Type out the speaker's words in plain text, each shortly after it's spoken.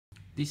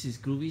This is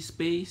Groovy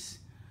Space,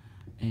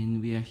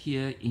 and we are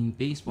here in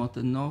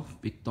Bayswater, North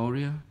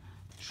Victoria,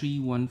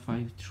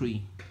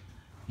 3153.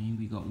 And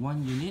we got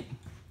one unit,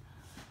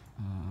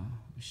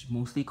 which is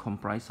mostly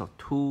comprised of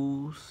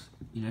tools,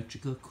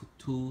 electrical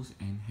tools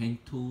and hand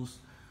tools,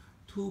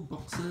 two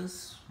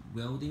boxes,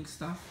 welding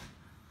stuff,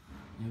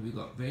 and we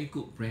got very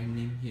good brand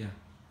name here.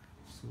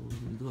 So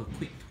we'll do a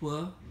quick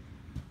tour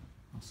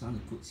of some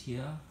of the goods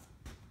here.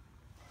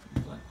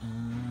 We got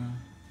some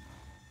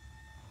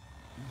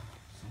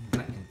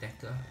Black &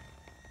 Decker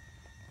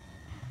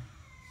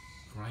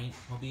grind,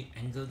 probably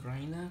angle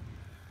grinder,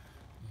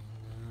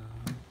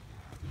 and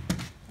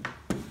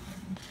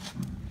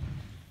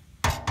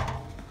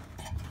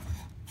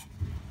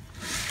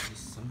this is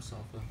some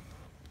sort of a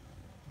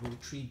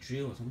rotary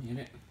drill or something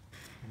like that.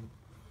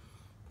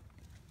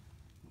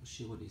 Not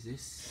sure what is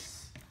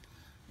this.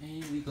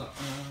 And we got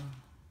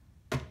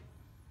a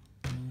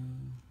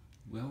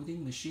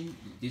welding machine.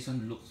 This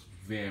one looks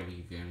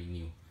very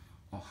new,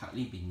 or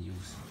hardly been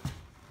used.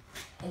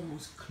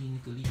 Almost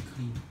clinically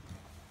clean.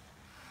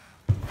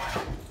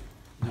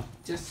 Now,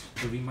 just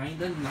a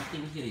reminder,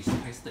 nothing here is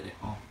tested at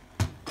all.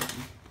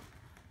 Okay.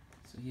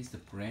 So here's the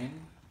brand,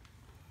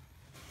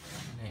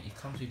 and then it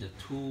comes with the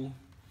two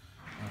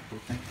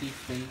protective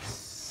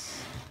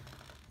face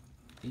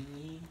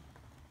thingy.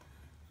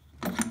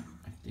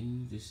 I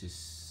think this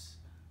is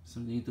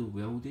something to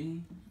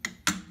welding.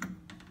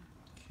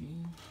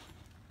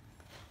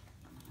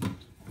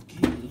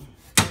 Okay.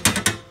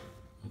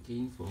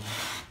 Again, for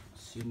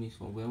assume it's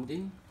for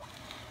welding.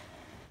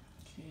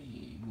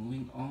 Okay,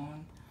 moving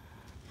on.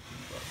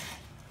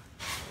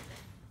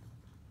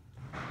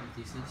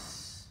 This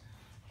is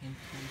hand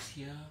tools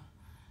here,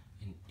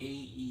 an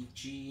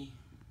AEG.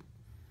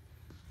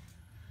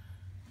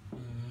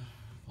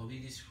 Probably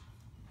this,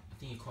 I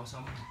think you call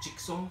some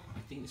jigsaw. I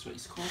think that's what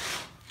it's called.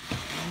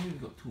 And we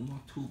got two more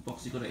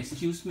toolbox. You gotta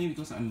excuse me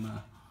because I'm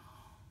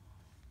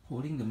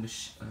holding the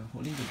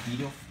holding the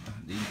video,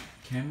 the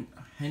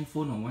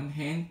handphone on one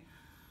hand,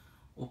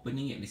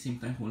 opening it at the same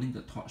time, holding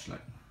the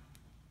torchlight.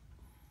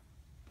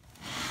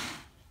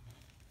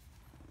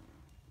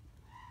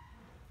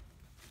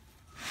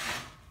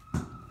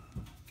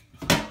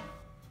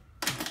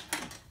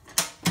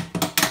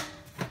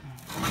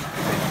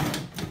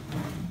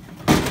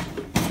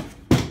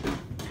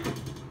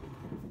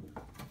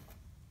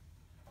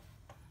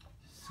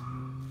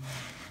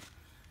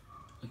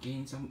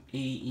 Again, some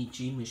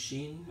AEG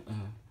machine,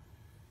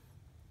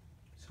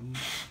 some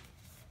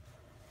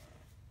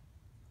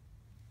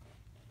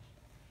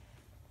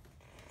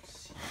let's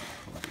see what I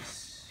call this.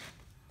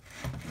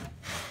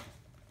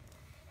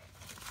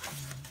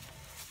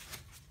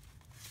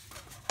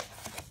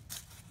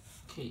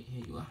 Okay,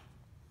 here you are.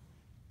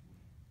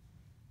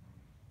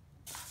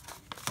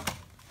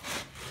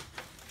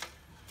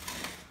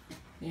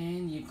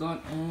 And you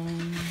got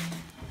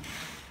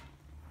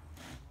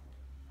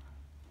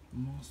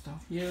more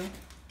stuff here.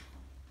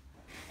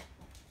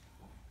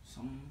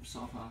 Some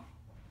sort of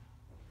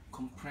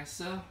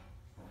compressor,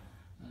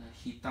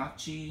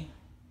 Hitachi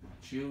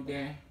drill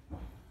there.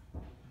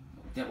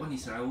 That one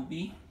is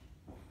Ryobi.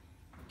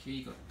 Okay,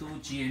 you got two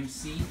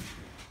GMC,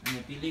 and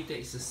I believe that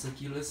is a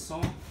circular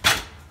saw.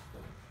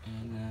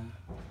 And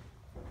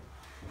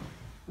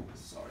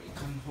sorry,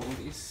 can't hold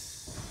this.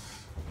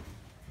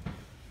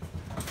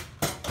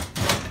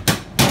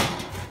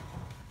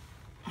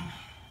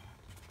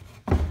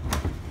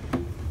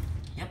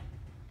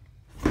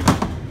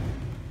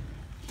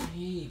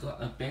 You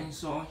got a bench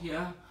saw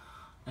here,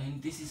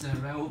 and this is a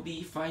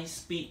Ryobi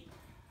 5-speed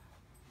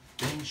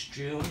bench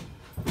drill.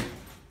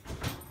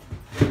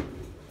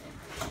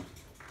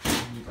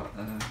 And you got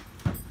a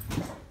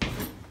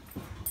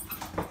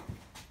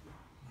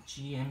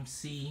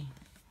GMC,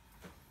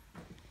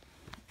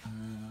 what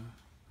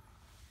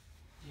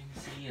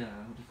do you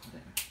call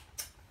that?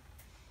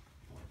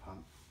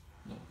 Pump?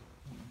 No,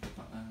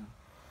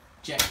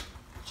 jack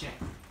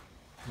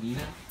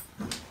cleaner.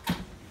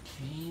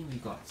 Okay, we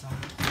got some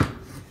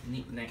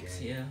knickknacks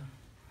here.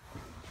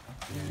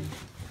 Okay.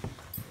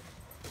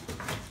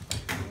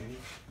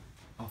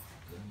 Oh,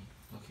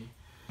 okay.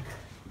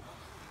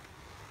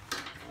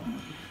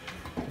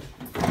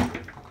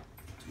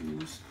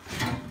 Tools.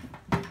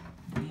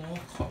 More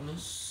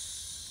cordless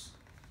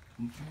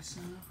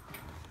compressor.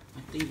 I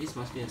think this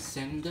must be a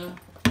sander.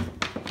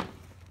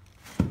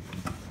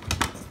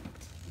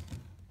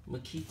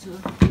 Makita.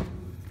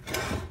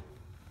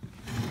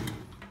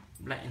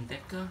 Black &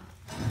 Decker.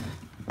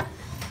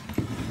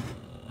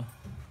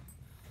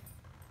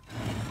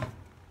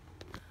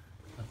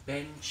 A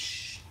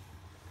bench.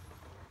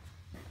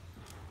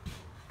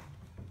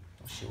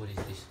 Not sure what is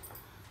this.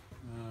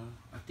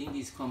 I think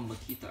this is called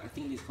Makita. I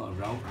think this is called a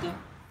router.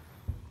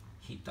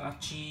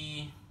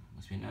 Hitachi.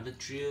 Must be another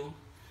drill.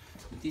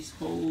 This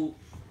whole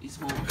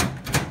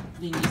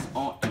thing is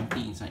all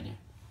empty inside there.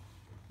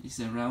 This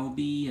is a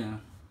Ryobi.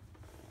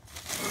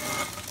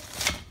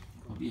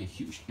 Probably a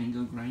huge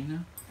angle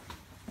grinder.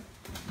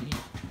 Okay.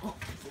 Oh,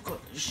 I forgot.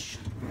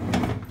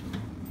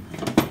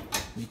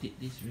 We did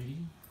this already.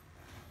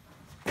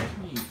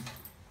 Okay.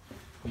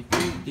 We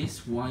think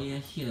this wire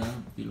here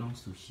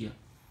belongs to here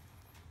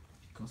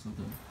because of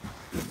the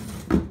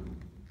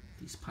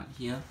this part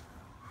here.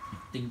 I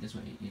think that's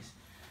what it is.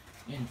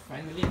 And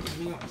finally,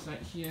 coming outside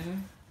here,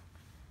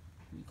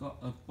 we got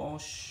a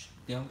Bosch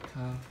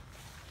Delta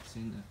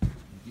sender.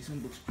 This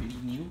one looks pretty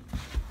new.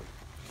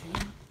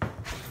 Okay.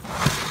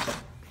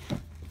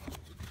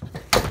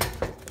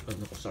 Oh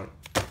no, sorry,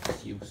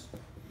 it's used.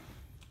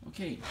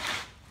 Okay,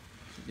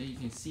 so there you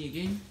can see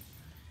again.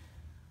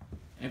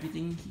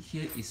 Everything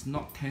here is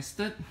not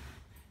tested,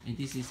 and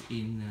this is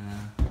in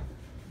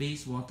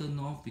Bayswater,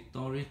 North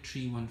Victoria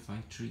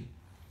 3153.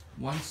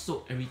 Once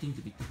sold, everything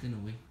to be taken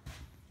away,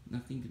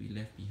 nothing to be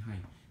left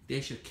behind.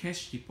 There's a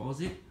cash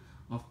deposit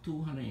of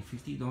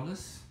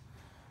 $250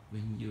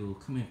 when you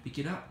come and pick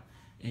it up,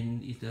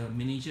 and if the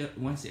manager,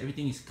 once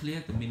everything is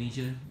clear, the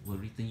manager will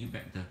return you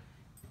back the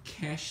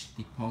cash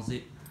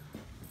deposit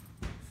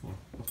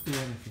of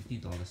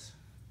 $250.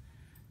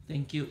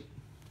 Thank you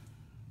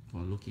for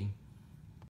looking.